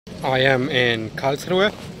I am in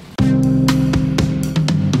Karlsruhe.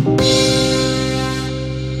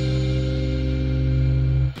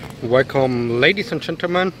 Welcome, ladies and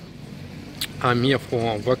gentlemen. I'm here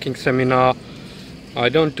for a working seminar. I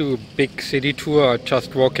don't do a big city tour,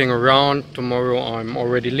 just walking around. Tomorrow I'm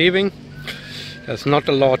already leaving. There's not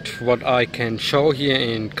a lot what I can show here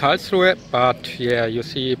in Karlsruhe, but yeah, you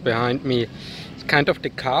see behind me, it's kind of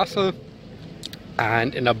the castle,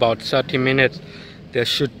 and in about 30 minutes there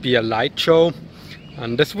should be a light show,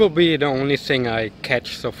 and this will be the only thing I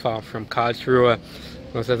catch so far from Karlsruhe,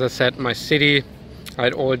 because as I said, my city, I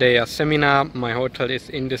had all day a seminar. My hotel is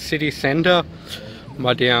in the city center,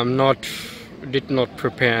 but yeah, did not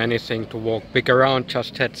prepare anything to walk big around,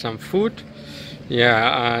 just had some food.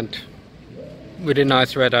 Yeah, and with the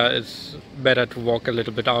nice weather it's better to walk a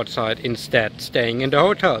little bit outside instead staying in the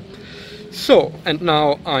hotel. So, and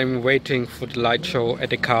now I'm waiting for the light show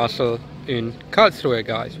at the castle in Karlsruhe,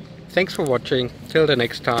 guys. Thanks for watching, till the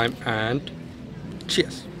next time, and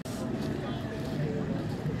cheers.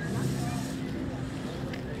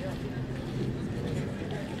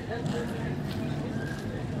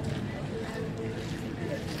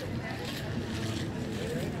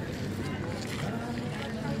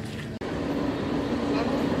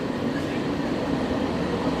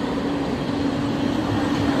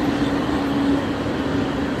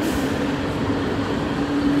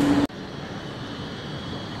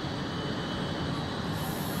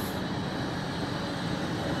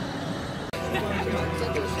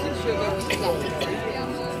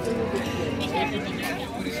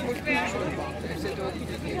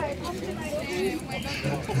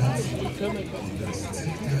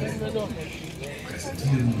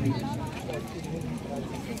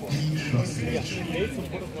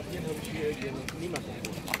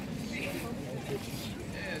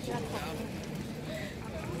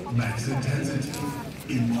 Max Intensity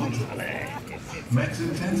Immortal. Max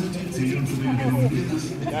Intensity zählen zu den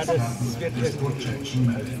renommiertesten Experten des Projection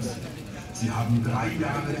Mappings. Sie haben 3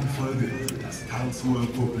 Jahre in Folge das Karlsruher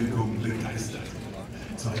Publikum begeistert.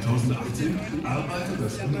 2018 arbeitet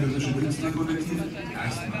das ungarische Künstlerkollektiv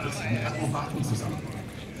erstmals mit Akrobaten zusammen.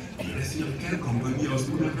 Die SIRK-Kompanie aus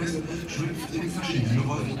Budapest schlüpft in verschiedene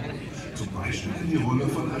Rollen. Zum Beispiel in die Rolle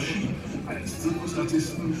von Ashi, eines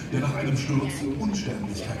Zirkusartisten, der nach einem Sturz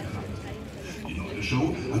Unsterblichkeit erlangt. Die neue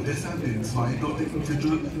Show hat deshalb den zweideutigen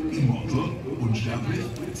Titel Immortal, unsterblich,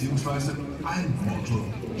 bzw. I'm Mortal,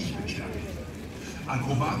 ich bin sterblich.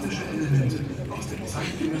 Akrobatische Elemente aus dem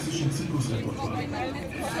zeitgenössischen Zirkusrepertoire,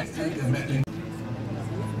 Effekte der Mapping.